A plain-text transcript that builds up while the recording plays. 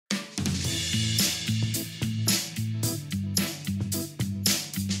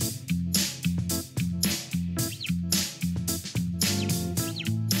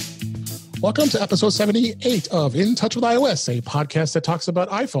Welcome to episode 78 of In Touch with iOS, a podcast that talks about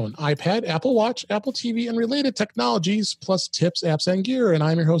iPhone, iPad, Apple Watch, Apple TV, and related technologies, plus tips, apps, and gear. And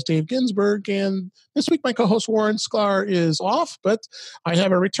I'm your host, Dave Ginsburg. And this week, my co-host, Warren Sklar, is off, but I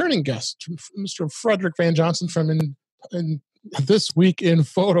have a returning guest, Mr. Frederick Van Johnson from in This Week in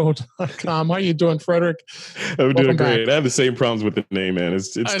Photo.com. How you doing, Frederick? I'm doing great. I have the same problems with the name, man.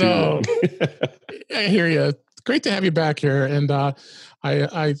 It's too long. I hear you. Great to have you back here. And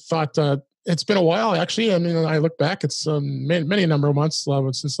I thought it's been a while, actually. I mean, I look back, it's many number of months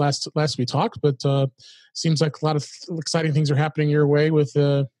since last we talked, but seems like a lot of exciting things are happening your way with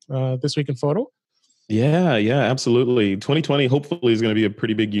This Week in Photo. Yeah, absolutely. 2020 hopefully is going to be a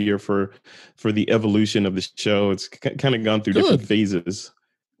pretty big year for the evolution of the show. It's kind of gone through different phases.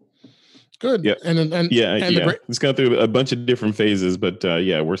 Good. Yeah. It's gone through a bunch of different phases, but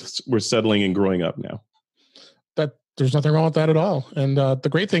we're settling and growing up now. There's nothing wrong with that at all. And the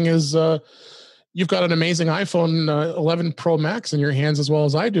great thing is you've got an amazing iPhone 11 Pro Max in your hands as well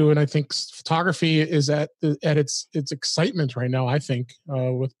as I do. And I think photography is at its excitement right now, I think,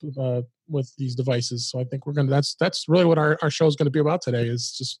 with these devices. So I think that's really what our show is going to be about today,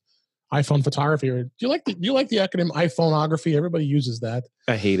 is just iPhone photography. Do you like the acronym iPhoneography? Everybody uses that.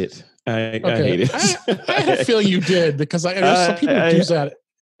 I hate it. I hate it. I had a feeling you did, because there's some people who use that.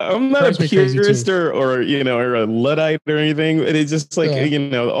 I'm not a purist or a Luddite or anything. It's just like,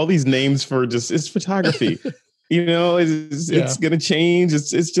 all these names for it's photography. It's going to change. It's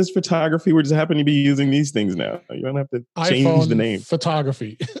just photography. We're just happen to be using these things now. You don't have to change iPhone the name.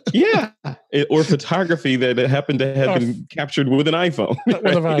 Photography. Yeah. Or photography that happened to have been captured with an iPhone. With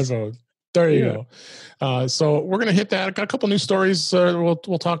an iPhone. There you go. So we're going to hit that. I got a couple news stories we'll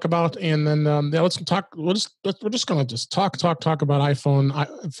talk about, and then let's talk. We're just going to talk about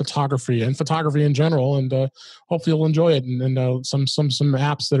iPhone photography and photography in general, and hopefully you'll enjoy it. And some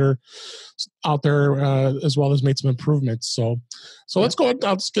apps that are out there as well as made some improvements. So let's go.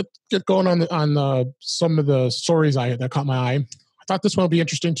 I'll just get going on some of the stories that caught my eye. I thought this one would be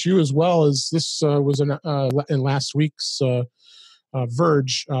interesting to you as well, as this was in last week's.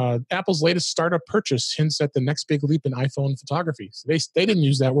 Verge, Apple's latest startup purchase hints at the next big leap in iPhone photography. So they didn't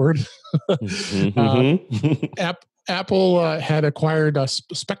use that word. Apple had acquired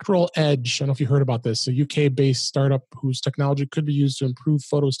Spectral Edge. I don't know if you heard about this, a UK-based startup whose technology could be used to improve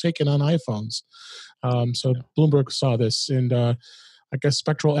photos taken on iPhones. So Bloomberg saw this, and I guess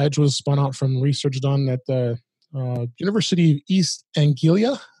Spectral Edge was spun out from research done at the University of East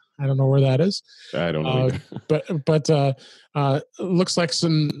Anglia. I don't know where that is. I don't know. But looks like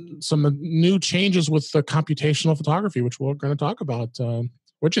some new changes with the computational photography, which we're going to talk about.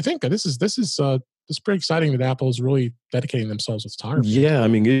 What do you think? This is pretty exciting that Apple is really dedicating themselves to photography. Yeah, I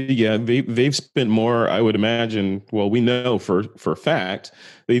mean, they've spent more, I would imagine. Well, we know for a fact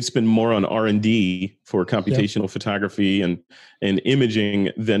they've spent more on R&D for computational photography and imaging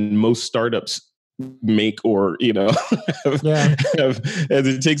than most startups make, or as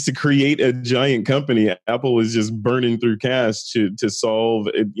it takes to create a giant company. Apple is just burning through cash to solve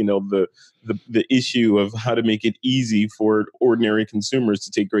the issue of how to make it easy for ordinary consumers to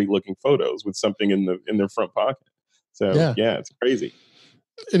take great looking photos with something in their front pocket. So it's crazy.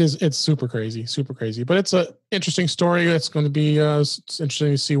 It is. It's super crazy, but it's an interesting story. It's going to be it's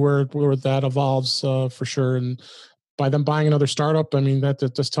interesting to see where that evolves for sure. And by them buying another startup, I mean, that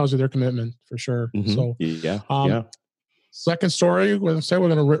just tells you their commitment for sure. Mm-hmm. So, second story, we're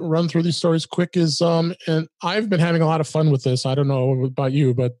going to run through these stories quick, is, and I've been having a lot of fun with this. I don't know about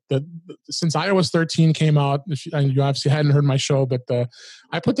you, but since iOS 13 came out, and you obviously hadn't heard my show, but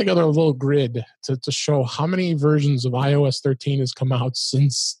I put together a little grid to show how many versions of iOS 13 has come out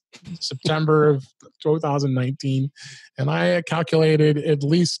since September of 2019. And I calculated at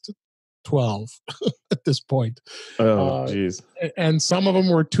least 12 at this point. Oh, geez. And some of them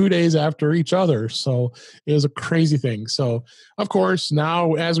were 2 days after each other. So it was a crazy thing. So, of course,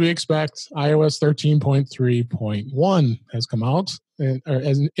 now, as we expect, iOS 13.3.1 has come out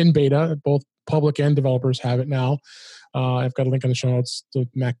as in beta. Both public and developers have it now. I've got a link in the show notes to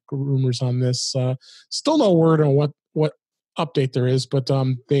Mac rumors on this. Still no word on what update there is, but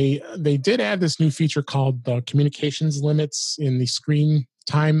they did add this new feature called communications limits in the screen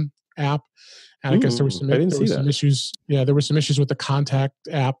time app. And I guess there were some issues. Yeah, there were some issues with the contact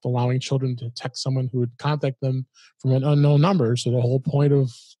app allowing children to text someone who would contact them from an unknown number. So the whole point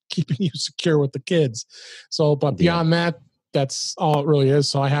of keeping you secure with the kids. So, but beyond that, that's all it really is.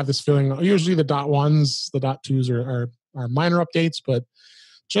 So I have this feeling, usually the .1s, the .2s are minor updates, but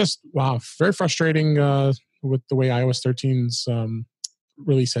just, wow, very frustrating with the way iOS 13's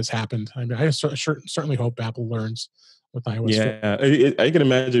release has happened. I mean, I certainly hope Apple learns with iOS. Yeah, I can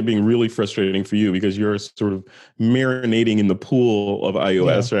imagine it being really frustrating for you because you're sort of marinating in the pool of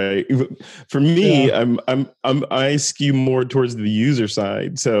iOS, right? For me, I skew more towards the user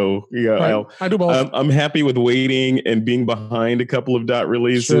side. So yeah, right. I do both. I'm happy with waiting and being behind a couple of dot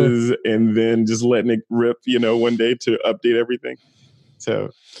releases and then just letting it rip, one day to update everything.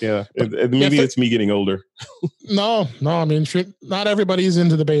 So yeah, maybe it's me getting older. No. I mean, not everybody's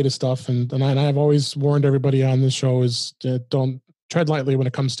into the beta stuff, and I've always warned everybody on this show is don't tread lightly when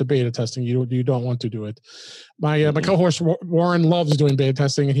it comes to beta testing. You don't want to do it. My co-host Warren loves doing beta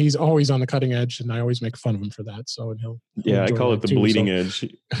testing, and he's always on the cutting edge, and I always make fun of him for that. So he'll I call it the bleeding edge.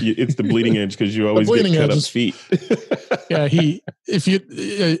 It's the bleeding edge because you always get cut up feet. Yeah,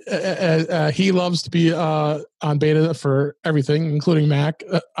 he loves to be on beta for everything, including Mac,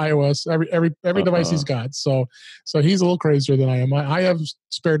 iOS, every device he's got. So he's a little crazier than I am. I have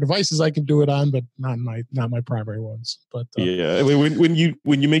spare devices I can do it on, but not my primary ones. But yeah, when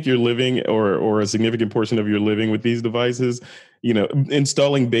you make your living or a significant portion of your living with these devices,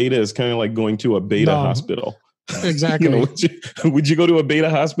 installing beta is kind of like going to a beta hospital. Exactly. Would you go to a beta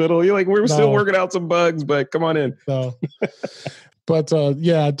hospital? You're like, we're still working out some bugs, but come on in. No. But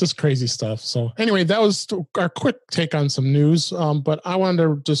just crazy stuff. So anyway, that was our quick take on some news. But I wanted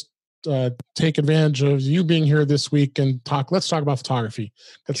to just take advantage of you being here this week and let's talk about photography.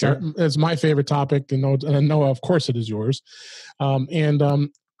 It's my favorite topic, and I know, of course, it is yours.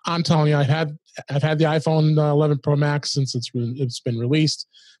 I'm telling you, I've had the iPhone 11 Pro Max since it's been released.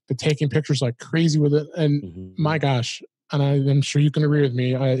 Been taking pictures like crazy with it, and my gosh, and I'm sure you can agree with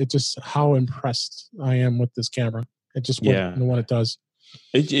me. It's just how impressed I am with this camera. It just what it does.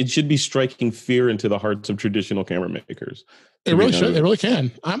 It should be striking fear into the hearts of traditional camera makers. It really should. It really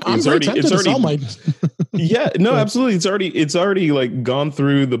can. I'm very tempted to sell my. Yeah, no, absolutely. It's already like gone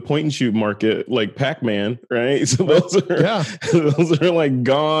through the point and shoot market, like Pac-Man, right? So those are like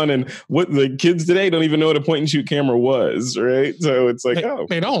gone, and what the kids today don't even know what a point and shoot camera was, right? So it's like,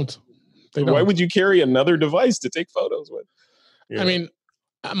 they don't. Why would you carry another device to take photos with? I mean,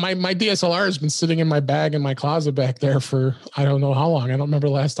 my DSLR has been sitting in my bag in my closet back there for I don't know how long. I don't remember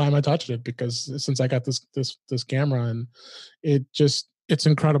the last time I touched it because since I got this camera, and it's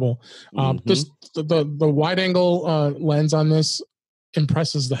incredible. Just the wide angle lens on this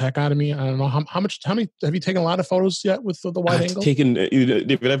impresses the heck out of me. I don't know how many have you taken a lot of photos yet with the wide angle?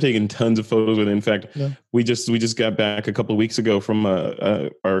 I've taken tons of photos with it. In fact, we just got back a couple of weeks ago from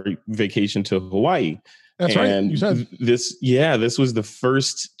our vacation to Hawaii. That's right. You said this was the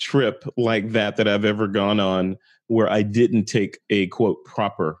first trip like that I've ever gone on where I didn't take a quote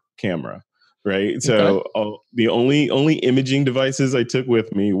proper camera. Right. So the only imaging devices I took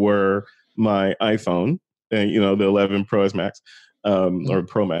with me were my iPhone and, the 11 Pro S Max, or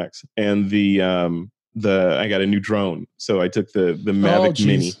Pro Max, and I got a new drone. So I took the Mavic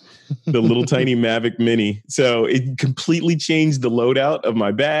Mini, the little tiny Mavic Mini. So it completely changed the loadout of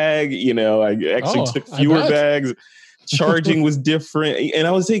my bag. I actually took fewer bags. Charging was different. And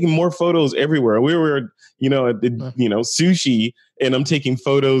I was taking more photos everywhere. We were, at the, sushi, and I'm taking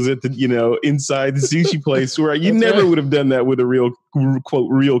photos at the, inside the sushi place where you never would have done that with a real, quote,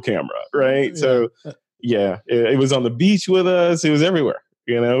 real camera. Right. So it was on the beach with us. It was everywhere.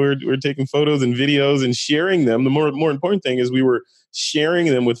 We're taking photos and videos and sharing them. The more important thing is we were sharing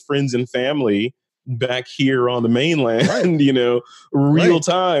them with friends and family back here on the mainland, real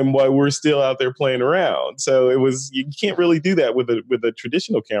time while we're still out there playing around. So you can't really do that with a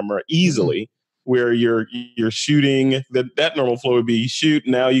traditional camera easily, where you're shooting that normal flow would be shoot.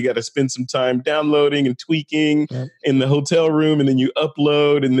 Now you got to spend some time downloading and tweaking in the hotel room, and then you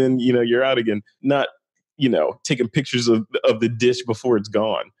upload, and then you're out again. Not taking pictures of the dish before it's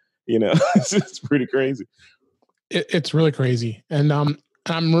gone. It's pretty crazy. It's really crazy. And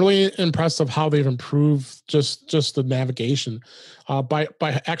I'm really impressed of how they've improved just the navigation by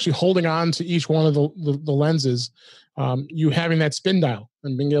actually holding on to each one of the lenses. You having that spin dial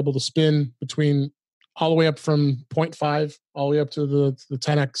and being able to spin between all the way up from 0.5 all the way up to the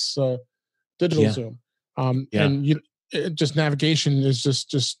 10x digital zoom. And just navigation is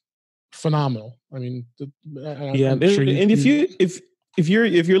just phenomenal. I mean, if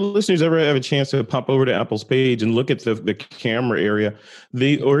your listeners ever have a chance to pop over to Apple's page and look at the camera area,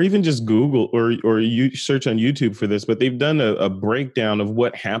 or even just Google or you search on YouTube for this, but they've done a breakdown of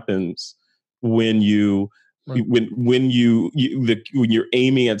what happens when when you're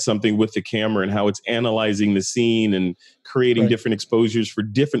aiming at something with the camera, and how it's analyzing the scene and creating different exposures for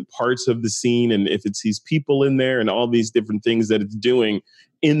different parts of the scene, and if it sees people in there and all these different things that it's doing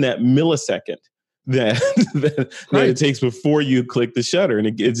in that millisecond. that that it takes before you click the shutter,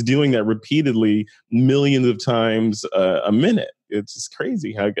 and it's doing that repeatedly millions of times a minute. It's just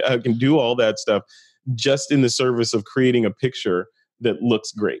crazy how it can do all that stuff just in the service of creating a picture that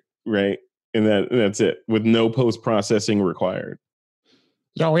looks great, right? And that's it, with no post processing required.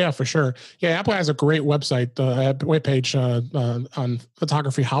 Oh yeah, for sure. Yeah, Apple has a great website, webpage on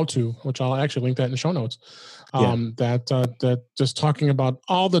photography how to, which I'll actually link that in the show notes. That just talking about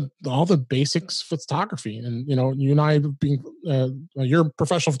all the basics photography, and you and I being you're a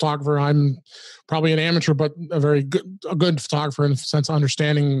professional photographer, I'm probably an amateur, but a good photographer in the sense of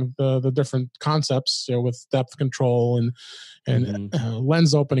understanding the different concepts, with depth control and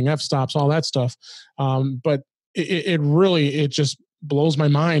lens opening, f-stops, all that stuff. But it really just blows my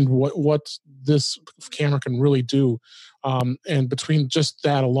mind what this camera can really do. And between just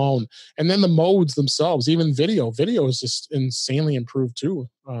that alone, and then the modes themselves, even video is just insanely improved too.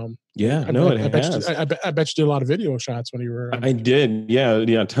 I bet you did a lot of video shots when you were. I did.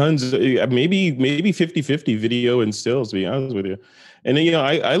 Yeah. Tons. Maybe 50-50 video and stills, to be honest with you. And then,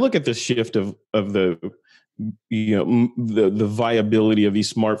 I look at the shift of the, the viability of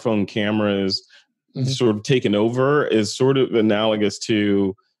these smartphone cameras sort of taken over is sort of analogous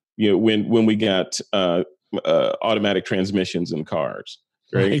to, when we got automatic transmissions in cars.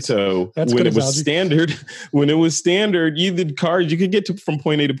 Right. So when it was standard, you did cars, you could get from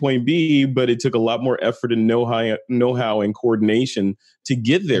point A to point B, but it took a lot more effort and know-how and coordination to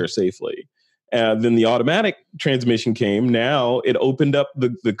get there safely. Then the automatic transmission came. Now it opened up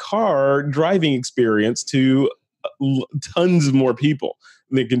the car driving experience to tons more people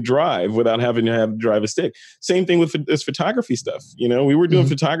that can drive without having to drive a stick. Same thing with this photography stuff. We were doing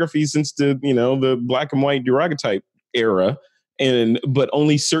photography since the black and white daguerreotype era. But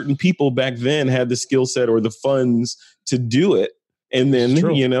only certain people back then had the skill set or the funds to do it. And then,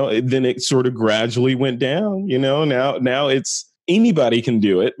 then it sort of gradually went down, now it's anybody can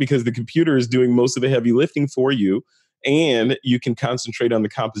do it because the computer is doing most of the heavy lifting for you, and you can concentrate on the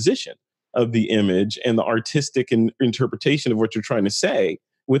composition of the image and the artistic interpretation of what you're trying to say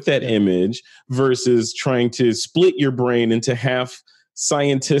with that image, versus trying to split your brain into half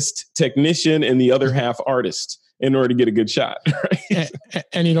scientist, technician, and the other half artist in order to get a good shot. Right?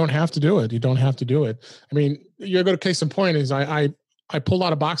 And you don't have to do it. I mean, you're going to case in point is I pulled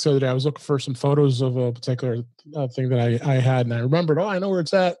out a box the other day. I was looking for some photos of a particular thing that I had, and I remembered, I know where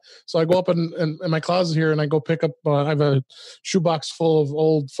it's at. So I go up in my closet here, and I go pick up, I have a shoebox full of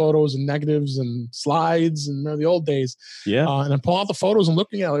old photos and negatives and slides and the old days. Yeah. And I pull out the photos and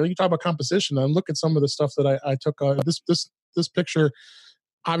looking at it. You talk about composition. And look at some of the stuff that I took. This picture,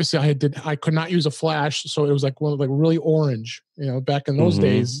 obviously I could not use a flash, so it was like really orange. Back in those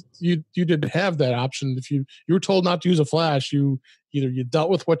days, you didn't have that option. If you were told not to use a flash, either you dealt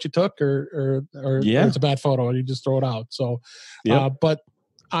with what you took or it's a bad photo and you just throw it out. So, but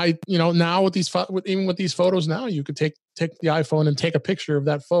now with these photos now, you could take the iPhone and take a picture of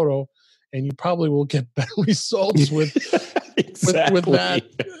that photo, and you probably will get better results with with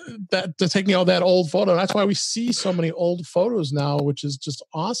that to taking out that old photo. That's why we see so many old photos now, which is just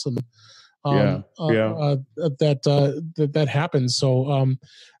awesome. That happens. So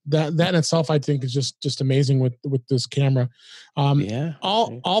that in itself, I think, is just amazing with this camera.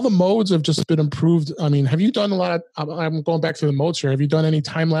 All the modes have just been improved. I mean, have you done a lot of, I'm going back to the modes here. Have you done any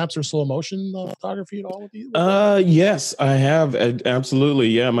time lapse or slow motion photography at all with these? Yes, I have. Absolutely.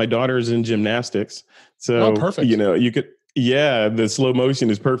 Yeah. My daughter's in gymnastics. So, perfect. You could, the slow motion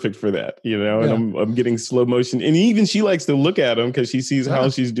is perfect for that, and I'm getting slow motion, and even she likes to look at them because she sees how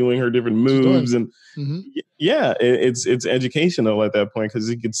she's doing her different moves, and it's educational at that point because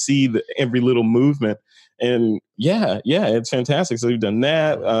you can see every little movement, and it's fantastic. So we've done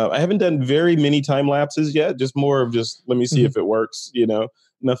that. I haven't done very many time lapses yet, just more of let me see if it works,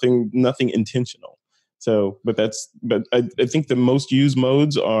 nothing intentional. So, but I think the most used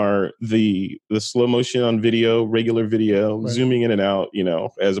modes are the slow motion on video, regular video, zooming in and out,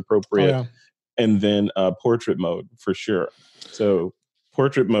 as appropriate, and then portrait mode for sure. So,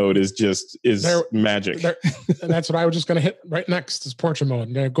 portrait mode is magic. And that's what I was just going to hit right next is portrait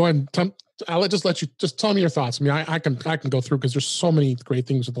mode. Go ahead. I'll just let you just tell me your thoughts. I mean, I can go through because there's so many great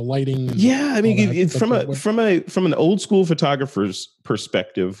things with the lighting. I mean, from an old school photographer's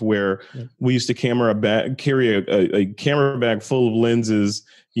perspective, where we used to carry a camera bag full of lenses,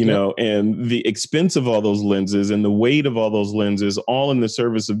 and the expense of all those lenses and the weight of all those lenses, all in the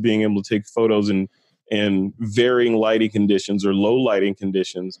service of being able to take photos in varying lighting conditions or low lighting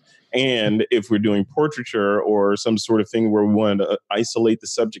conditions. And if we're doing portraiture or some sort of thing where we wanted to isolate the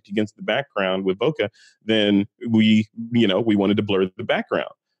subject against the background with bokeh, then we wanted to blur the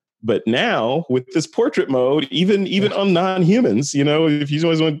background. But now with this portrait mode, even on non-humans, if you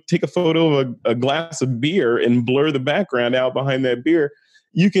always want to take a photo of a glass of beer and blur the background out behind that beer,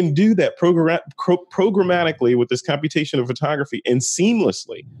 you can do that programmatically with this computational photography and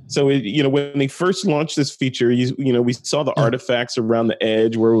seamlessly. So, when they first launched this feature, we saw the artifacts around the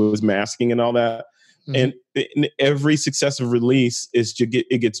edge where it was masking and all that. Mm-hmm. And in every successive release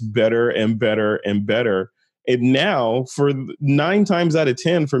it gets better and better and better. And now, for 9 times out of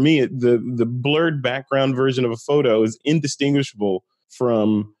 10, for me, the blurred background version of a photo is indistinguishable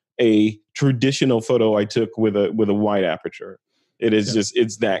from a traditional photo I took with a wide aperture. It is just,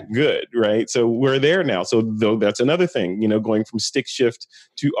 it's that good, right? So we're there now. So that's another thing, going from stick shift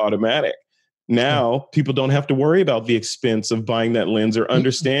to automatic. Now people don't have to worry about the expense of buying that lens or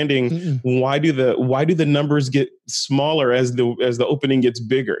understanding why do the numbers get smaller as the opening gets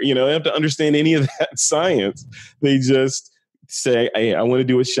bigger. They don't have to understand any of that science. They just say, hey, I want to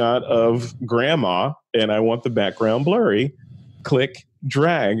do a shot of grandma and I want the background blurry. Click,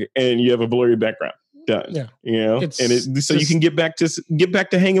 drag, and you have a blurry background. Done. Yeah. So you can get back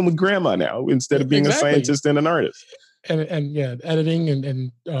to hanging with grandma now instead of being a scientist and an artist. And editing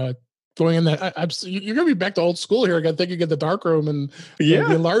and going in that, you're going to be back to old school here. I think you get the darkroom and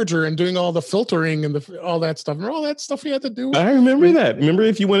the larger and doing all the filtering and all that stuff. Remember all that stuff you had to do? I remember that. Remember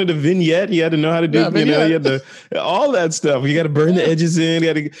if you wanted a vignette, you had to know how to do. You had to all that stuff. You got to burn the edges in. You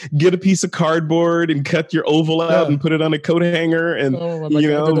had to get a piece of cardboard and cut your oval out and put it on a coat hanger and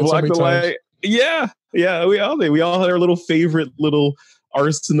block the light. Yeah. We all had our little favorite little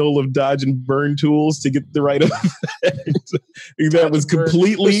arsenal of dodge and burn tools to get the right effect. That was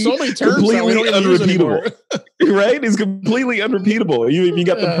completely unrepeatable. Right? It's completely unrepeatable. If you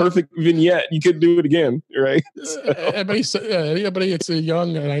got the perfect vignette, you couldn't do it again, right? So. Everybody, it's a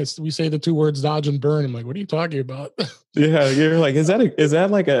young, and we say the 2 words dodge and burn. I'm like, what are you talking about? Yeah, you're like, is that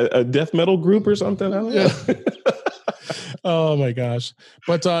like a death metal group or something? I don't know. Oh my gosh.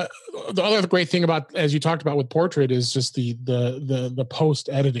 But the other great thing about, as you talked about with portrait, is just the post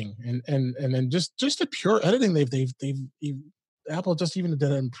editing and then just the pure editing. Apple just even did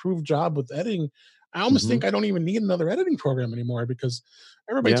an improved job with editing. I almost think I don't even need another editing program anymore, because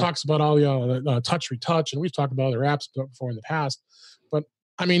everybody talks about all the touch retouch, and we've talked about other apps before in the past. But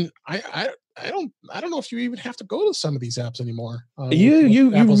I mean, I don't know if you even have to go to some of these apps anymore.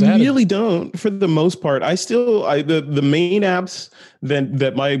 You really don't, for the most part. The main apps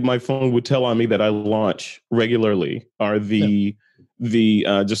that my phone would tell on me that I launch regularly are the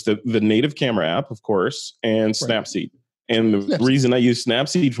native camera app, of course, and Snapseed. And the reason I use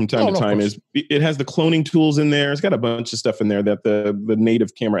Snapseed from time to time is it has the cloning tools in there. It's got a bunch of stuff in there that the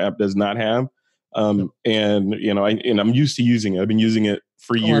native camera app does not have. And I'm used to using it. I've been using it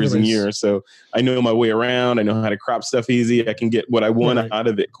for years and years. So I know my way around. I know how to crop stuff easy. I can get what I want out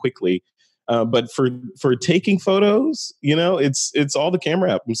of it quickly. But for taking photos, it's all the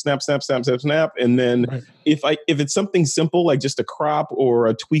camera app. Snap. And then if it's something simple, like just a crop or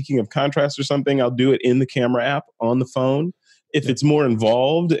a tweaking of contrast or something, I'll do it in the camera app on the phone. If it's more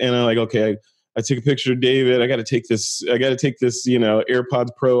involved and I'm like, okay, I took a picture of David. I got to take this, AirPods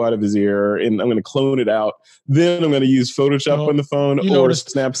Pro out of his ear, and I'm going to clone it out. Then I'm going to use Photoshop on the phone or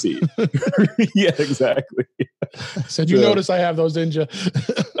Snapseed. Yeah, exactly. Said you notice I have those, didn't you?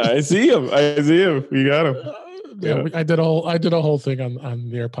 I see them. You got them. I did a whole thing on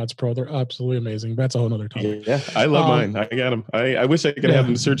the AirPods Pro. They're absolutely amazing. That's a whole other topic. Yeah, I love mine. I got them. I wish I could have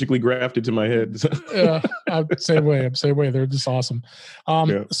them surgically grafted to my head. I'm same way. They're just awesome.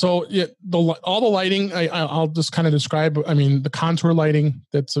 So all the lighting, I'll just kind of describe. I mean, the contour lighting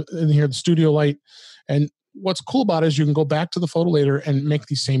that's in here, the studio light, and what's cool about it is you can go back to the photo later and make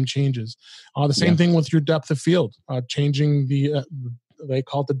these same changes. The same thing with your depth of field, changing they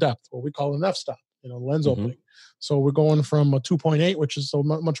call it the depth, what we call an f-stop, lens opening. So we're going from a 2.8, which is a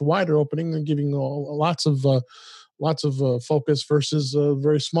much wider opening, and giving lots of focus, versus a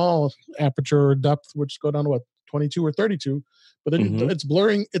very small aperture or depth, which go down to 22 or 32. But then it's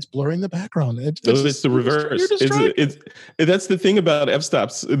blurring the background. It's the reverse. That's the thing about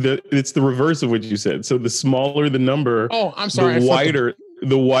f-stops. It's the reverse of what you said. So the smaller the number, I'm sorry, the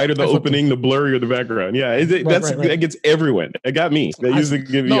wider the opening, the blurrier the background. Yeah, that gets everyone. It got me. That used to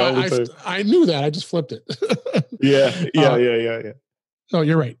give me all the time. I knew that. I just flipped it. Yeah. No,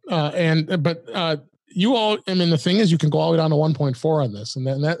 you're right. But you all, the thing is, you can go all the way down to 1.4 on this,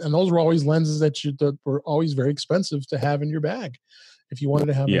 and those were always lenses that were always very expensive to have in your bag if you wanted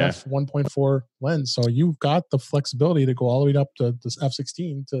to have an f1.4 lens. So you've got the flexibility to go all the way up to this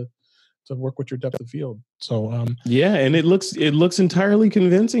f16 to work with your depth of field. So yeah, and it looks entirely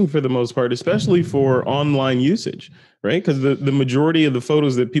convincing for the most part, especially for online usage, right? Because the majority of the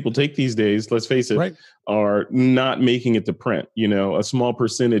photos that people take these days, let's face it, right. are not making it to print. A small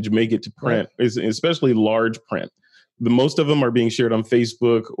percentage make it to print, especially large print. The most of them are being shared on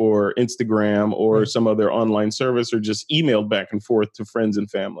Facebook or Instagram or some other online service, or just emailed back and forth to friends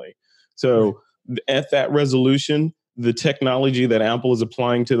and family. So at that resolution, the technology that Apple is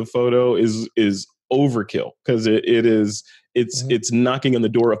applying to the photo is overkill, because it's knocking on the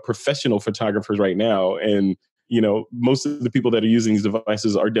door of professional photographers right now. And most of the people that are using these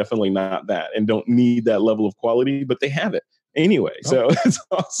devices are definitely not that and don't need that level of quality, but they have it anyway. So it's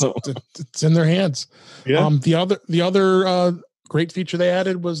awesome. It's in their hands. Yeah. The other great feature they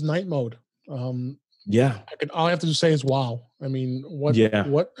added was night mode. Yeah. All I have to say is wow. I mean, what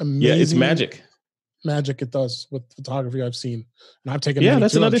amazing it's magic it does with photography I've seen. And I've taken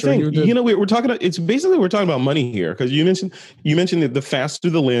that's too. another sure thing. We're talking about, we're talking about money here, because you mentioned that the faster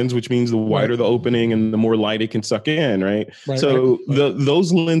the lens, which means the wider the opening and the more light it can suck in, right?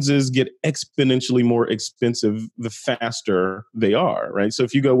 Those lenses get exponentially more expensive the faster they are, right? So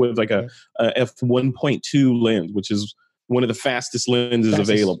if you go with like a f1.2 lens, which is one of the fastest lenses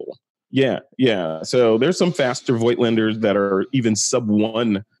available. Yeah. So there's some faster Voigtlanders that are even sub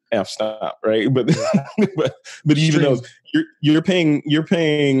 1 f-stop, right? But even those, you're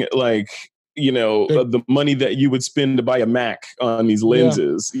paying like the money that you would spend to buy a Mac on these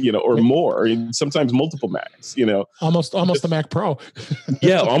lenses, or more, and sometimes multiple Macs, almost a Mac Pro.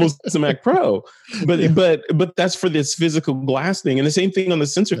 Almost a Mac Pro. But that's for this physical glass thing. And the same thing on the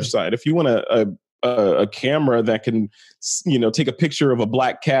sensor side. If you want a camera that can take a picture of a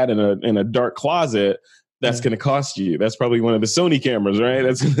black cat in a dark closet, that's going to cost you. That's probably one of the Sony cameras, right?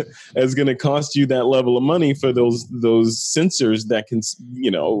 That's going to cost you that level of money for those sensors that can,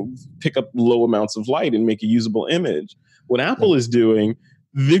 pick up low amounts of light and make a usable image. What Apple is doing,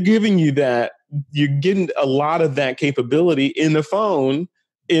 they're giving you that. You're getting a lot of that capability in the phone,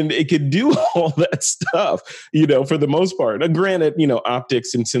 and it could do all that stuff, for the most part. Now, granted,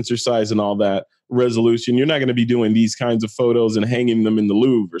 optics and sensor size and all that resolution, you're not going to be doing these kinds of photos and hanging them in the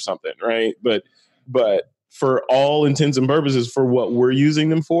Louvre or something, right? But for all intents and purposes, for what we're using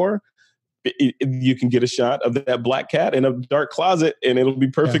them for, you can get a shot of that black cat in a dark closet, and it'll be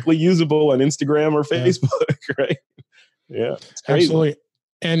perfectly usable on Instagram or Facebook, right? Yeah, it's crazy. Absolutely.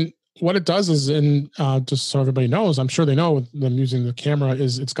 And what it does is, just so everybody knows, I'm sure they know with them using the camera,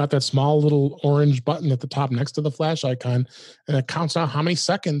 is it's got that small little orange button at the top next to the flash icon, and it counts out how many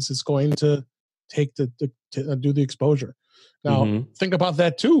seconds it's going to take to do the exposure. Now, think about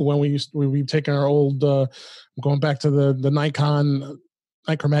that too. When we've taken our old, going back to the Nikon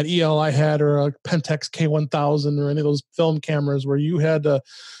Nichromat EL I had, or a Pentax K1000, or any of those film cameras where you had to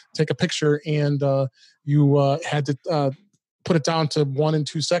take a picture and you had to put it down to 1 and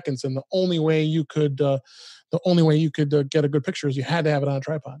 2 seconds, and the only way you could get a good picture is you had to have it on a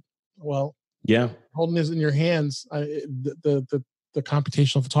tripod. Well, holding this in your hands, the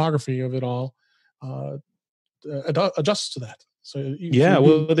computational photography of it all adjusts to that. So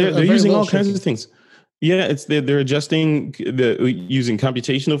they're using all kinds of things. Yeah, they're adjusting using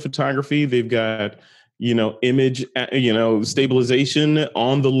computational photography. They've got image stabilization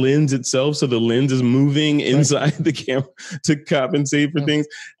on the lens itself, so the lens is moving inside the camera to compensate for things.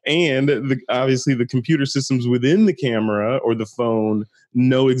 And obviously the computer systems within the camera or the phone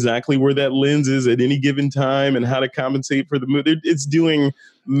know exactly where that lens is at any given time and how to compensate for the move. It's doing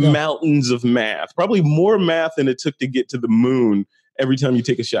mountains of math, probably more math than it took to get to the moon every time you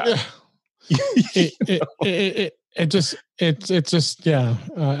take a shot.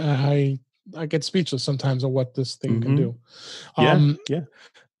 I get speechless sometimes of what this thing can do.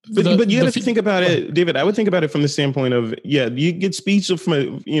 But you have to think about it, David. I would think about it from the standpoint of, you get speechless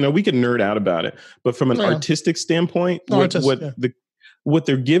from we could nerd out about it, but from an artistic standpoint, what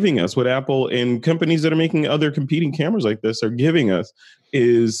they're giving us, what Apple and companies that are making other competing cameras like this are giving us,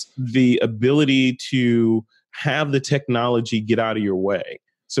 is the ability to have the technology get out of your way,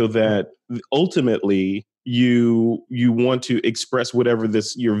 so that ultimately you want to express whatever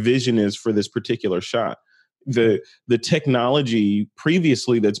your vision is for this particular shot. The technology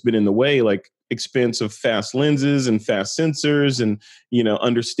previously that's been in the way, like expensive fast lenses and fast sensors, and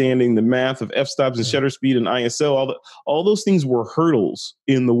understanding the math of f-stops and shutter speed and ISO, all those things were hurdles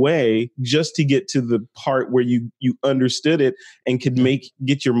in the way just to get to the part where you understood it and could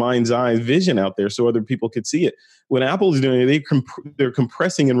get your mind's eye vision out there so other people could see it. What Apple is doing, they're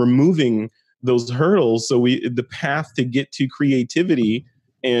compressing and removing those hurdles, so the path to get to creativity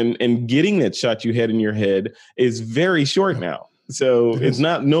and getting that shot you had in your head is very short now. So it's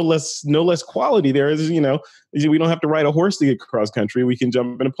not no less quality there. Is, we don't have to ride a horse to get cross country. We can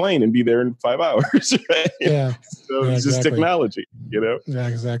jump in a plane and be there in 5 hours. Right? Yeah. So it's just technology, Yeah,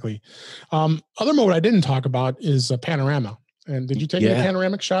 exactly. Other mode I didn't talk about is a panorama. And did you take any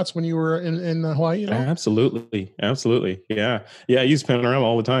panoramic shots when you were in Hawaii? Absolutely. Yeah. I use panorama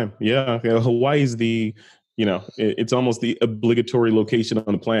all the time. Yeah. Hawaii's the, it's almost the obligatory location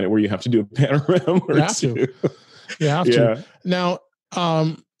on the planet where you have to do a panorama. You have to. You have to. Now,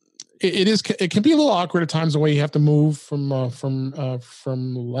 it can be a little awkward at times the way you have to move from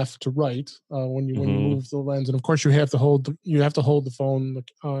left to right when you move the lens, and of course you have to hold the phone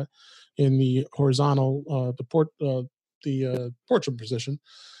in the horizontal the portrait position,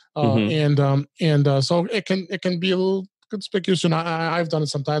 so it can be a little conspicuous, and I've done it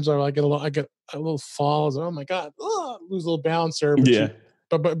sometimes. I get a little fall. Oh my god, lose a little balance there.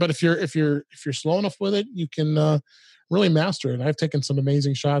 But if you're slow enough with it, you can really master it. I've taken some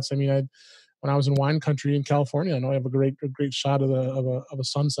amazing shots. I mean, when I was in wine country in California, I know I have a great shot of a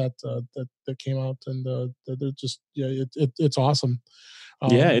sunset that came out, and it's awesome.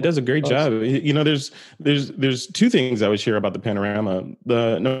 It does a great job. There's two things I would share about the panorama.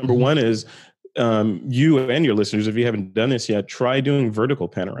 The number one is you and your listeners, if you haven't done this yet, try doing vertical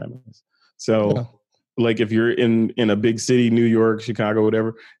panoramas. So like if you're in a big city, New York, Chicago,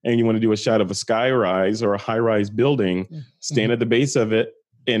 whatever, and you want to do a shot of a skyrise or a high-rise building, stand at the base of it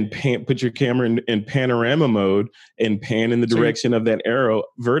and put your camera in panorama mode and pan in the direction of that arrow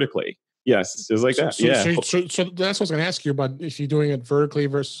vertically. Yes, it's like that. So that's what I was going to ask you about, if you're doing it vertically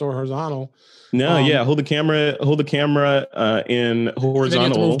versus horizontal. No, hold the camera in horizontal. And then you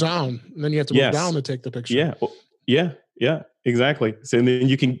have to move down. And then you have to move down to take the picture. Yeah, exactly. So then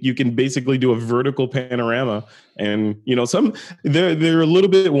you can basically do a vertical panorama, and some they're a little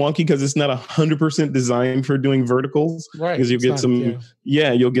bit wonky because it's not 100% designed for doing verticals. Right. Because you'll get some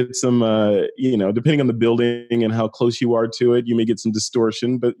depending on the building and how close you are to it, you may get some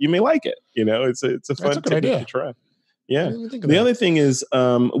distortion, but you may like it. It's a fun technique to try. Yeah. The other thing is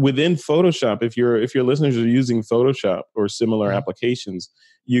within Photoshop, if your listeners are using Photoshop or similar applications,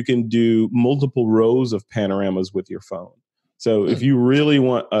 you can do multiple rows of panoramas with your phone. So if you really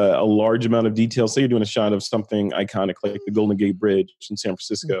want a large amount of detail, say you're doing a shot of something iconic like the Golden Gate Bridge in San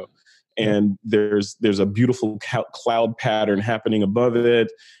Francisco, and there's a beautiful cloud pattern happening above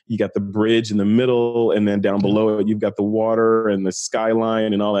it. You got the bridge in the middle, and then down below it, you've got the water and the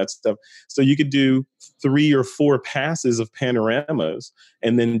skyline and all that stuff. So you could do 3 or 4 passes of panoramas,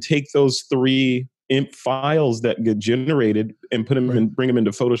 and then take those 3 files that get generated and put them bring them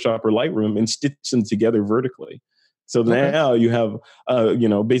into Photoshop or Lightroom and stitch them together vertically. So now you have,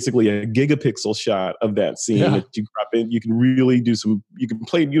 basically a gigapixel shot of that scene that you crop in. You can really do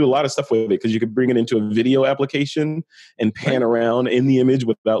a lot of stuff with it, because you could bring it into a video application and pan around in the image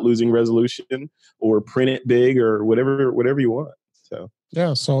without losing resolution, or print it big, or whatever you want. So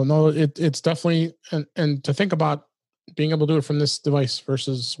no, it's definitely, and to think about being able to do it from this device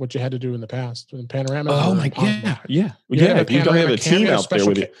versus what you had to do in the past with panorama. Oh my god, yeah. You don't have a team out there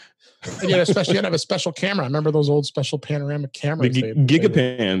with you. And you had to have a special camera. I remember those old special panoramic cameras. The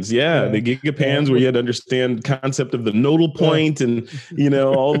Gigapans, the Gigapans, where you had to understand the concept of the nodal point and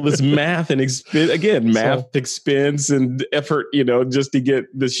all this math and expense and effort, just to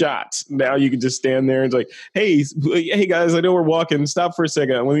get the shots. Now you can just stand there and it's like, hey guys, I know we're walking. Stop for a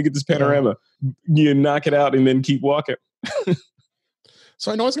second. Let me get this panorama. You knock it out and then keep walking.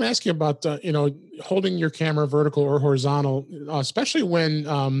 So I know I was going to ask you about holding your camera vertical or horizontal, especially when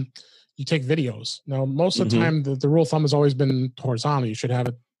you take videos. Now, most of the time, the rule of thumb has always been horizontal. You should have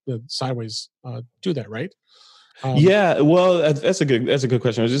it sideways. Do that, right? Well, that's a good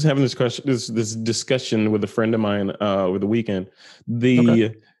question. I was just having this discussion with a friend of mine over the weekend.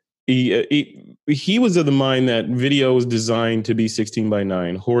 He was of the mind that video is designed to be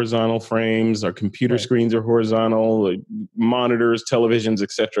 16:9 horizontal frames. Our computer screens are horizontal, like monitors, televisions,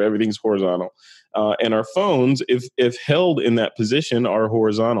 etc. Everything's horizontal, and our phones, if held in that position, are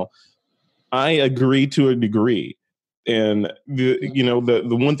horizontal. I agree to a degree, and the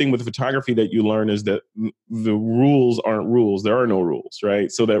one thing with photography that you learn is that the rules aren't rules. There are no rules,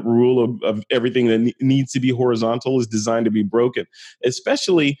 right? So that rule of everything that needs to be horizontal is designed to be broken,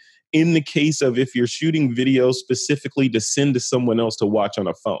 especially in the case of if you're shooting video specifically to send to someone else to watch on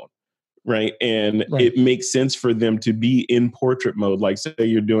a phone, right? And it makes sense for them to be in portrait mode. Like say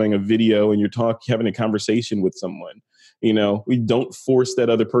you're doing a video and you're having a conversation with someone. We don't force that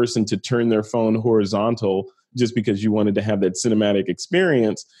other person to turn their phone horizontal just because you wanted to have that cinematic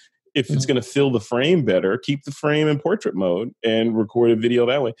experience. If it's going to fill the frame better, keep the frame in portrait mode and record a video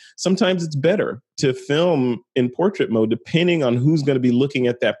that way. Sometimes it's better to film in portrait mode depending on who's going to be looking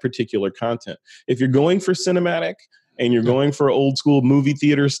at that particular content. If you're going for cinematic and you're going for old school movie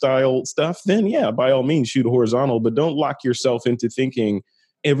theater style stuff, then yeah, by all means, shoot horizontal, but don't lock yourself into thinking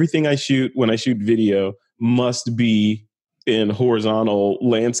everything I shoot when I shoot video must be in horizontal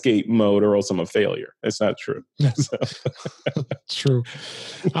landscape mode or else I'm a failure. That's not true. Yes. True.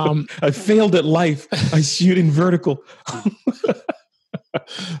 I failed at life. I shoot in vertical.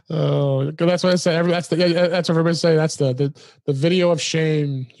 Oh, that's what I say. That's what everybody say. That's the video of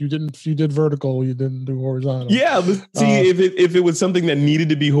shame. You did vertical. You didn't do horizontal. Yeah, but see, if it was something that needed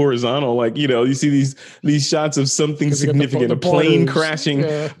to be horizontal, like you see these shots of something significant, a plane crashing,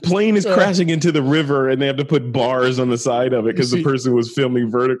 plane is crashing into the river, and they have to put bars on the side of it because the person was filming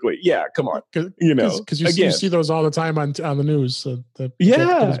vertically. Yeah, come on, because you see those all the time on the news.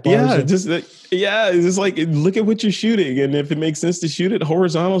 It's just like look at what you're shooting, and if it makes sense to shoot it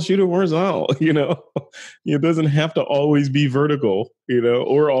horizontal, shoot it horizontal. It doesn't have to always be vertical,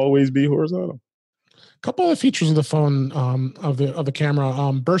 or always be horizontal. A couple of features of the phone, of the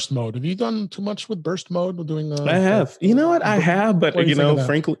camera, burst mode. Have you done too much with burst mode? With doing I have. I have, but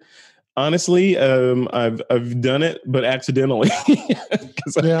frankly, honestly, I've done it, but accidentally.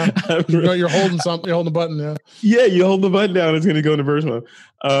 You're holding something. You're holding a button. Yeah, you hold the button down, it's going to go into burst mode.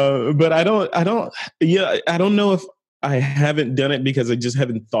 But I don't know if I haven't done it because I just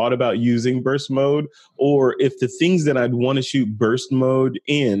haven't thought about using burst mode, or if the things that I'd want to shoot burst mode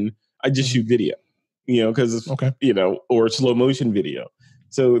in, I just shoot video, because or slow motion video.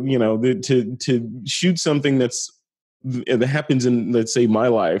 So to shoot something that happens in, let's say, my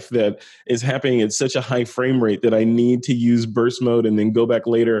life, that is happening at such a high frame rate that I need to use burst mode and then go back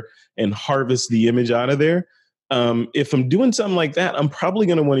later and harvest the image out of there. If I'm doing something like that, I'm probably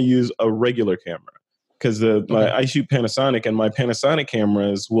going to want to use a regular camera. Because I shoot Panasonic, and my Panasonic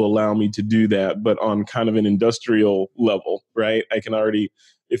cameras will allow me to do that, but on kind of an industrial level, right? I can already,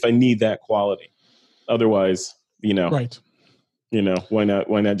 if I need that quality. Otherwise, right? Why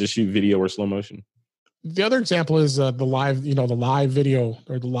not just shoot video or slow motion? The other example is the live, the live video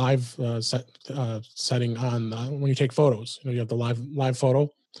or the live setting on when you take photos. You have the live photo.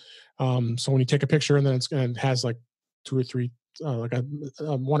 So when you take a picture and then it has like 2 or 3. Like a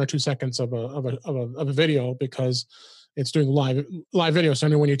 1 or 2 seconds of a video, because it's doing live video.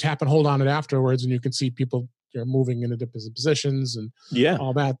 So when you tap and hold on it afterwards, and you can see people moving into different positions and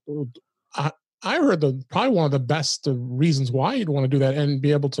all that. I heard probably one of the best reasons why you'd want to do that and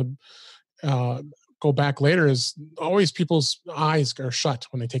be able to go back later is always people's eyes are shut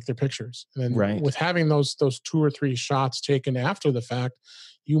when they take their pictures. And then with having those 2 or 3 shots taken after the fact,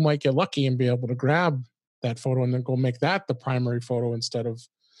 you might get lucky and be able to grab that photo and then go make that the primary photo instead of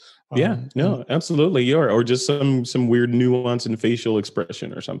absolutely. Or just some weird nuance in facial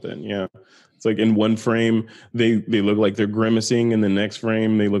expression or something. It's like in one frame they look like they're grimacing, and the next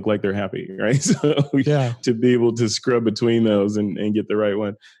frame they look like they're happy, right? So to be able to scrub between those and get the right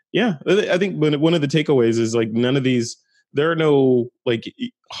one. I think one of the takeaways is like none of these, there are no like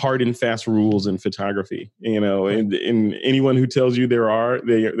hard and fast rules in photography, and anyone who tells you there are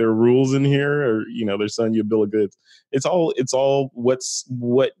rules in here, or, they're selling you a bill of goods. It's all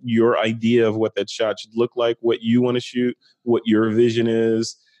what your idea of what that shot should look like, what you want to shoot, what your vision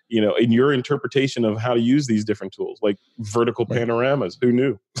is, and your interpretation of how to use these different tools, like vertical panoramas. Who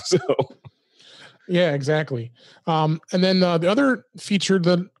knew? So. Yeah, exactly. And then the other feature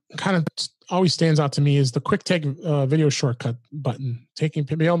that kind of always stands out to me is the quick take video shortcut button.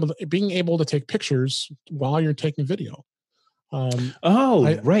 Being able to take pictures while you're taking video.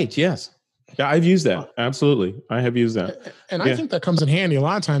 Right. Yes. Yeah, I've used that. Absolutely. I have used that. And I think that comes in handy. A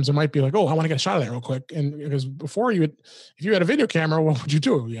lot of times it might be like, oh, I want to get a shot of that real quick. And because before if you had a video camera, what would you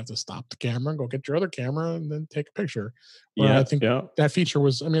do? You have to stop the camera and go get your other camera and then take a picture. I think that feature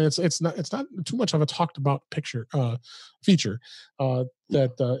was, it's not too much of a talked about feature. But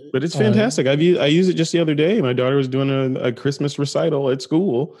it's fantastic. I used it just the other day. My daughter was doing a Christmas recital at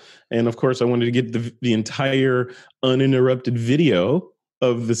school. And of course I wanted to get the entire uninterrupted video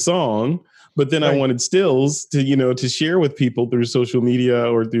of the song. But then I wanted stills to share with people through social media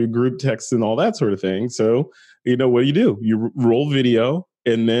or through group texts and all that sort of thing. So, what do? You roll video,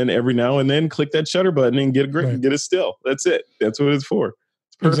 and then every now and then click that shutter button and get a still. That's it. That's what it's for.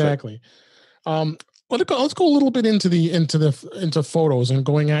 It's perfect. Exactly. Well, let's go a little bit into photos and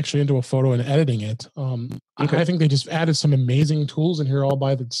going actually into a photo and editing it. Okay. I think they just added some amazing tools in here all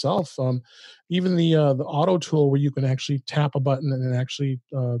by themselves. Even the auto tool where you can actually tap a button and then actually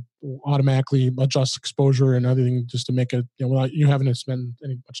automatically adjust exposure and everything just to make it, without you having to spend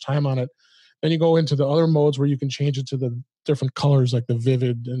any much time on it. Then you go into the other modes where you can change it to the different colors like the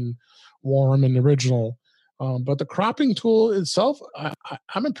vivid and warm and original. But the cropping tool itself,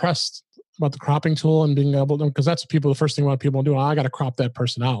 I'm impressed about the cropping tool and being able to, because that's the first thing people do. I got to crop that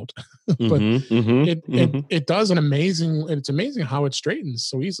person out, but it does it's amazing how it straightens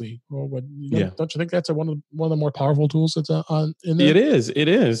so easily. Well, don't you think that's one of the more powerful tools that's on in there? It is,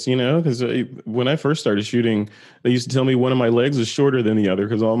 because when I first started shooting, they used to tell me one of my legs was shorter than the other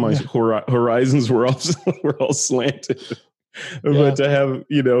because all my horizons were all slanted. But to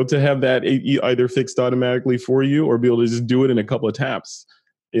have that either fixed automatically for you or be able to just do it in a couple of taps,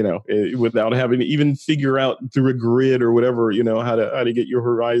 without having to even figure out through a grid or whatever, how to get your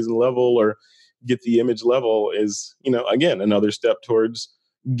horizon level or get the image level is, again, another step towards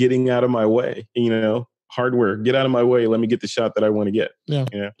getting out of my way, hardware, get out of my way. Let me get the shot that I want to get.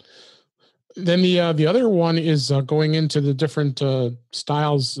 Yeah. Then the other one is going into the different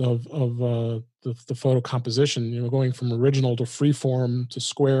styles of the photo composition. Going from original to freeform to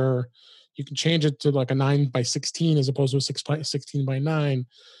square. You can change it to like a 9:16 as opposed to a 16:9.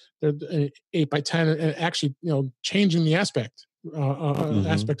 They're 8:10, and actually, changing the aspect of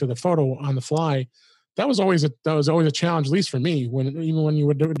the photo on the fly. That was always a challenge, at least for me. Even when you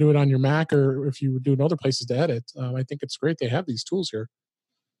would do it on your Mac or if you would do it in other places to edit. I think it's great they have these tools here.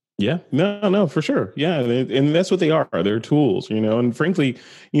 Yeah, no, for sure. Yeah. And that's what they are. They're tools, and frankly,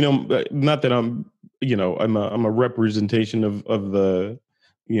 not that I'm a representation of the,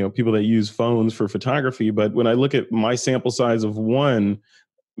 people that use phones for photography. But when I look at my sample size of one,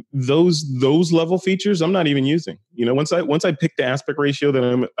 those level features, I'm not even using, once I pick the aspect ratio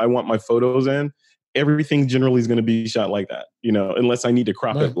that I want my photos in, everything generally is going to be shot like that, unless I need to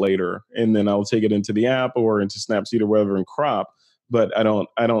crop it later. And then I'll take it into the app or into Snapseed or whatever and crop. But I'm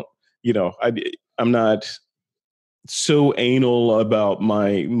not so anal about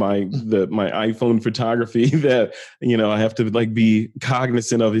my iPhone photography that, I have to be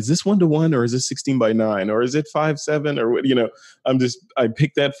cognizant of, is this 1:1 or is this 16:9 or is it 5:7 or what, I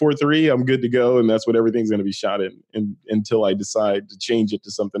pick that 4:3, I'm good to go. And that's what everything's going to be shot in until I decide to change it to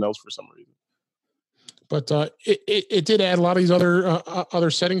something else for some reason. But it did add a lot of these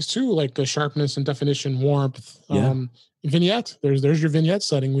other settings too, like the sharpness and definition, warmth, vignette. There's your vignette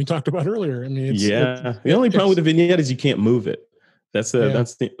setting we talked about earlier. I mean, the only problem with the vignette is you can't move it. That's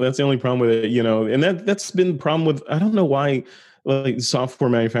the only problem with it, and that's been the problem with, I don't know why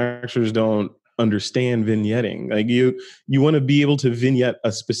software manufacturers don't understand vignetting. Like you want to be able to vignette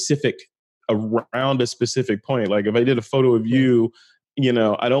around a specific point. Like if I did a photo of you,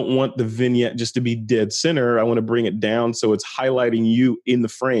 I don't want the vignette just to be dead center. I want to bring it down so it's highlighting you in the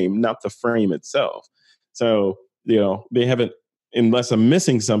frame, not the frame itself. So, they haven't, unless I'm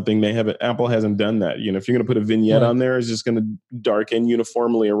missing something, Apple hasn't done that. If you're going to put a vignette on there, it's just going to darken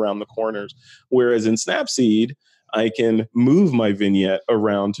uniformly around the corners. Whereas in Snapseed, I can move my vignette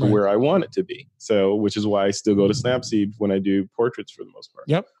around to where I want it to be. So, which is why I still go to Snapseed when I do portraits for the most part.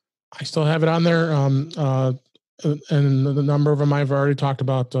 Yep. I still have it on there. And the number of them I've already talked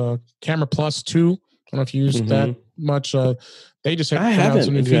about. Camera Plus 2. I don't know if you use that much. They just have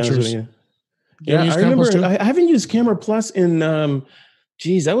some new features. Yeah, I remember. I haven't used Camera Plus in. That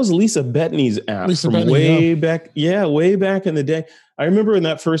was Lisa Bettany's app way back. Yeah, way back in the day. I remember when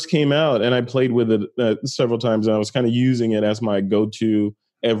that first came out, and I played with it several times. And I was kind of using it as my go-to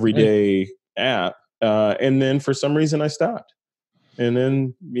everyday app. And then for some reason, I stopped. And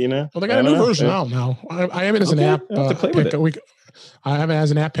then, well, they got a new version out now. I have it as an app pick. I have it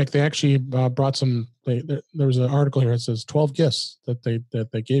as an app pick. They actually brought some. There was an article here that says 12 gifts that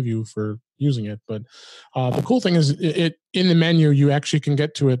they gave you for using it. But the cool thing is, it in the menu you actually can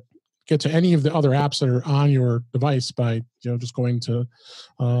get to any of the other apps that are on your device by just going to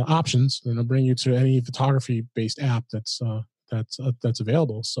options, and it'll bring you to any photography based app that's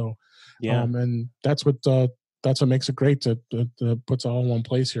available. So and that's what makes it great to puts all in one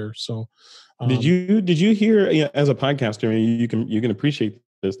place here. So, did you hear, as a podcaster, I mean, you can appreciate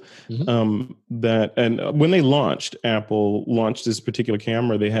this, that, and when Apple launched this particular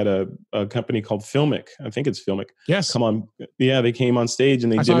camera, they had a company called Filmic. I think it's Filmic. Yes. Come on. Yeah. They came on stage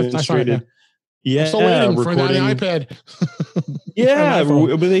and they demonstrated. I'm still waiting for that iPad.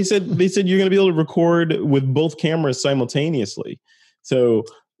 But they said you're going to be able to record with both cameras simultaneously. So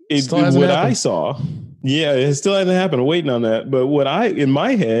I saw Yeah, it still hasn't happened. I'm waiting on that. But in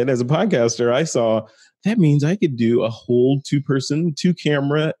my head as a podcaster, I saw that means I could do a whole 2-person,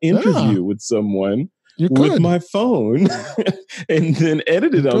 2-camera Yeah, interview with someone you with could. my phone and then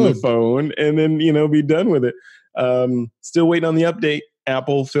edit You it on the could. phone and then, be done with it. Still waiting on the update.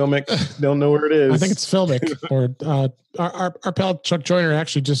 Apple Filmic. Don't know where it is. I think it's Filmic. Or our pal Chuck Joyner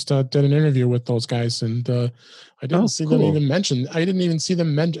actually just did an interview with those guys, and I didn't see them even mention. I didn't even see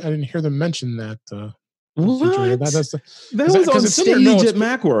them. I didn't hear them mention that. What? That was on stage at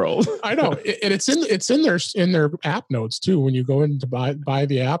Macworld. I know, and it's in their app notes too. When you go in to buy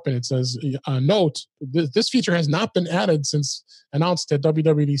the app, and it says, "Note: this feature has not been added since announced at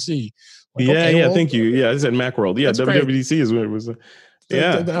WWDC." Like, thank you. Yeah, I said Macworld. Yeah, WWDC great. Is what it was.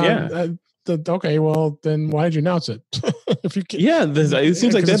 Okay, well then why did you announce it? If you can, it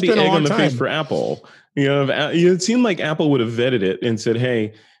seems like that'd be egg on the face for Apple. It seemed like Apple would have vetted it and said,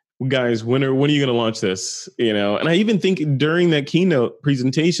 "Hey, guys, when are you going to launch this?" And I even think during that keynote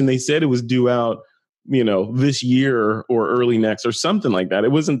presentation, they said it was due out, this year or early next or something like that.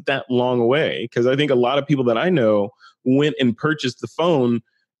 It wasn't that long away, because I think a lot of people that I know went and purchased the phone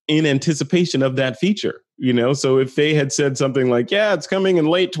in anticipation of that feature. So if they had said something like, "Yeah, it's coming in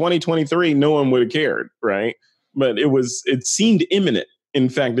late 2023," no one would have cared, right? But it seemed imminent. In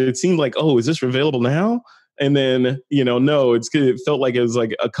fact, it seemed like, "Oh, is this available now?" And then, no, it felt like it was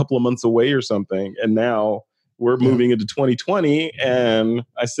like a couple of months away or something. And now we're moving into 2020 and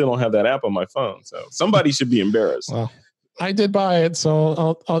I still don't have that app on my phone. So somebody should be embarrassed. Well, I did buy it.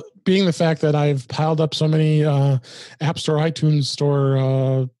 So being the fact that I've piled up so many App Store, iTunes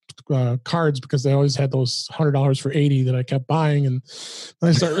Store cards, because they always had those $100 for $80 that I kept buying. And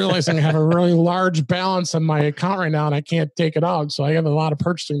I start realizing I have a really large balance on my account right now and I can't take it out. So I have a lot of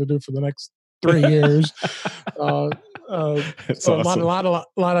purchasing to do for the next 3 years. That's so awesome. a lot of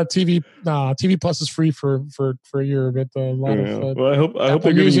TV Plus is free for a year, but a lot of well, I hope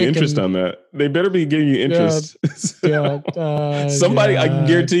they're giving you interest on that. They better be giving you interest. Somebody, I can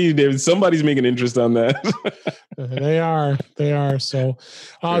guarantee you, David, somebody's making interest on that. They are. So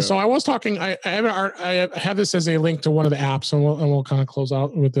so I was talking. I have this as a link to one of the apps, and we'll kind of close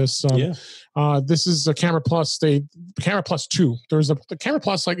out with this. This is the Camera Plus. The Camera Plus 2. There's the Camera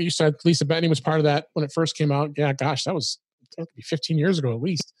Plus, like you said, Lisa Benny was part of that when it first came out. Yeah, gosh, that was 15 years ago at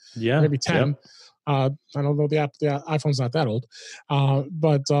least. Yeah, maybe 10. I don't know, the iPhone's not that old,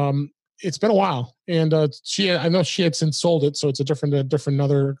 but it's been a while. And I know she had since sold it, so it's a different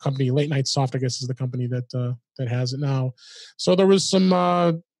other company. Late Night Soft, I guess, is the company that has it now. So there was some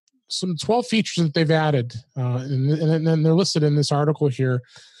 12 features that they've added, and then they're listed in this article here.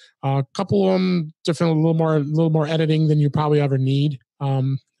 A couple of them different, a little more editing than you probably ever need.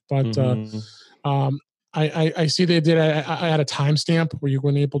 I see they did. I had a timestamp where you're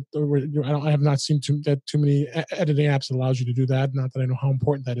going to I have not seen too many editing apps that allows you to do that. Not that I know how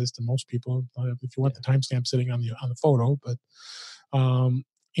important that is to most people. If you want the timestamp sitting on the photo, but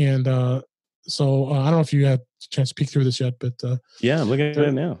so I don't know if you had a chance to peek through this yet, but I'm looking at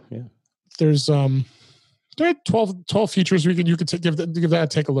it now. Yeah, there's there are 12 features you could give that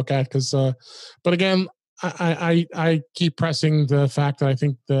take a look at, because but again, I keep pressing the fact that I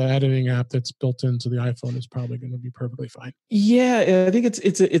think the editing app that's built into the iPhone is probably going to be perfectly fine. Yeah, I think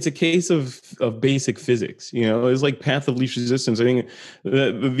it's a case of basic physics. It's like path of least resistance. I think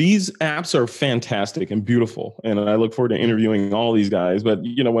these apps are fantastic and beautiful, and I look forward to interviewing all these guys. But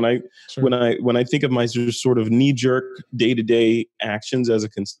when I think of my sort of knee jerk day-to-day actions as a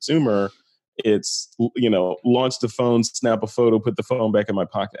consumer, it's launch the phone, snap a photo, put the phone back in my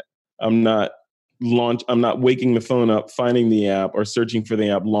pocket. I'm not waking the phone up, finding the app or searching for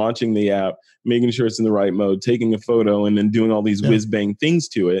the app, launching the app, making sure it's in the right mode, taking a photo, and then doing all these whiz bang things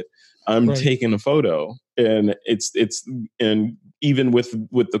to it. I'm taking a photo, and and even with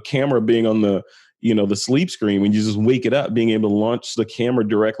the camera being on the the sleep screen, when you just wake it up, being able to launch the camera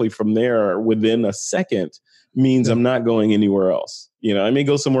directly from there within a second means I'm not going anywhere else. I may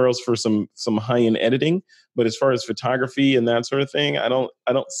go somewhere else for some high-end editing, but as far as photography and that sort of thing, I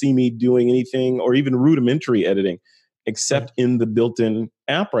don't see me doing anything or even rudimentary editing except in the built-in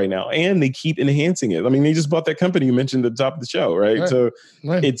app right now. And they keep enhancing it. I mean, they just bought that company you mentioned at the top of the show, right? So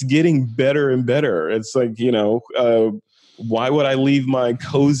it's getting better and better. It's like, why would I leave my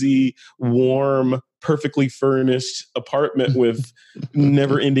cozy, warm, perfectly furnished apartment with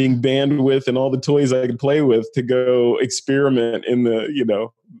never-ending bandwidth and all the toys I could play with to go experiment in the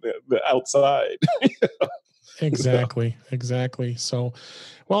outside? Exactly. So,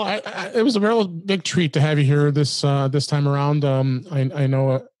 well, it was a real big treat to have you here this time around. I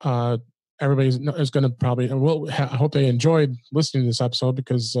know everybody is going to probably. I hope they enjoyed listening to this episode,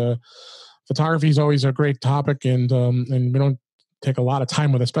 because photography is always a great topic, and we don't take a lot of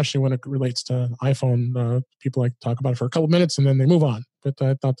time with it, especially when it relates to iPhone. People like to talk about it for a couple minutes and then they move on. But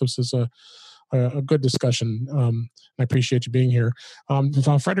I thought this is a good discussion. I appreciate you being here.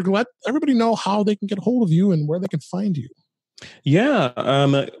 Frederick, let everybody know how they can get a hold of you and where they can find you. Yeah,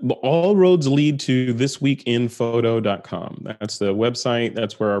 all roads lead to thisweekinphoto.com. That's the website.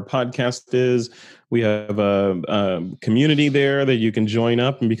 That's where our podcast is. We have a community there that you can join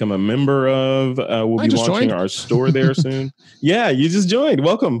up and become a member of. We'll be launching our store there soon. Yeah, you just joined.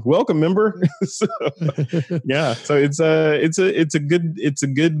 Welcome, member. So it's a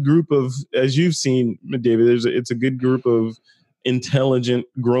good group of, as you've seen, David. It's a good group of intelligent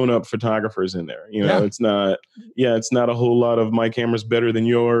grown-up photographers in there. It's not a whole lot of my camera's better than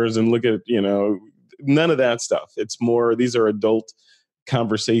yours and look at, none of that stuff. It's more, these are adult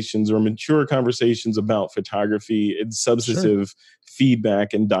conversations or mature conversations about photography and substantive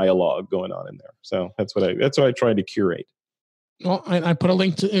feedback and dialogue going on in there. So that's what I try to curate. Well, I put a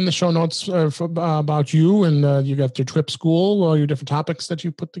link in the show notes about you, and you got your trip school, all your different topics that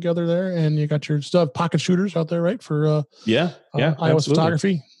you put together there, and you got your stuff, pocket shooters out there, right? For iOS absolutely.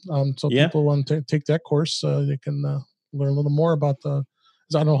 photography. So people want to take that course, they can learn a little more about the.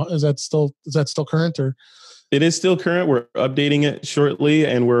 Is that still current or? It is still current. We're updating it shortly,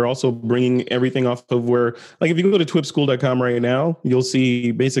 and we're also bringing everything off of where, like, if you go to twipschool.com right now, you'll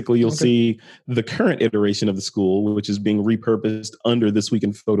see the current iteration of the school, which is being repurposed under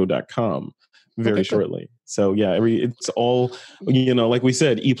thisweekinphoto.com very shortly. So yeah, it's all, like we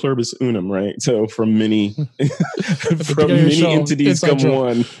said, e pluribus unum, right? So from many entities come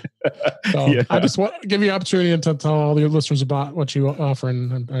one. I just want to give you an opportunity to tell all your listeners about what you offer,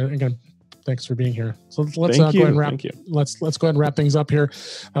 and again, thanks for being here. So let's go ahead and wrap. Let's go ahead and wrap things up here.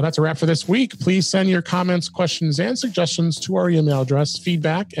 That's a wrap for this week. Please send your comments, questions, and suggestions to our email address,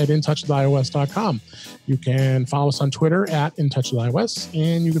 feedback@intouchwithios.com. You can follow us on Twitter @intouchwithios,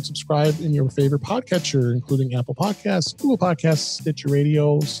 and you can subscribe in your favorite podcatcher, including Apple Podcasts, Google Podcasts, Stitcher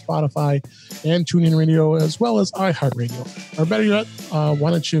Radio, Spotify, and TuneIn Radio, as well as iHeartRadio. Or better yet,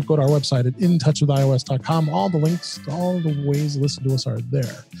 why don't you go to our website at intouchwithios.com. All the links to all the ways to listen to us are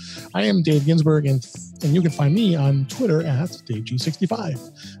there. I am Dave Ginsburg, and you can find me on Twitter @DaveG65.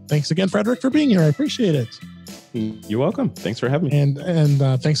 Thanks again, Frederick, for being here. I appreciate it. You're welcome. Thanks for having me. And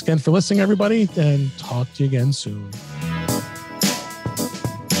thanks again for listening, everybody, and talk to you again soon.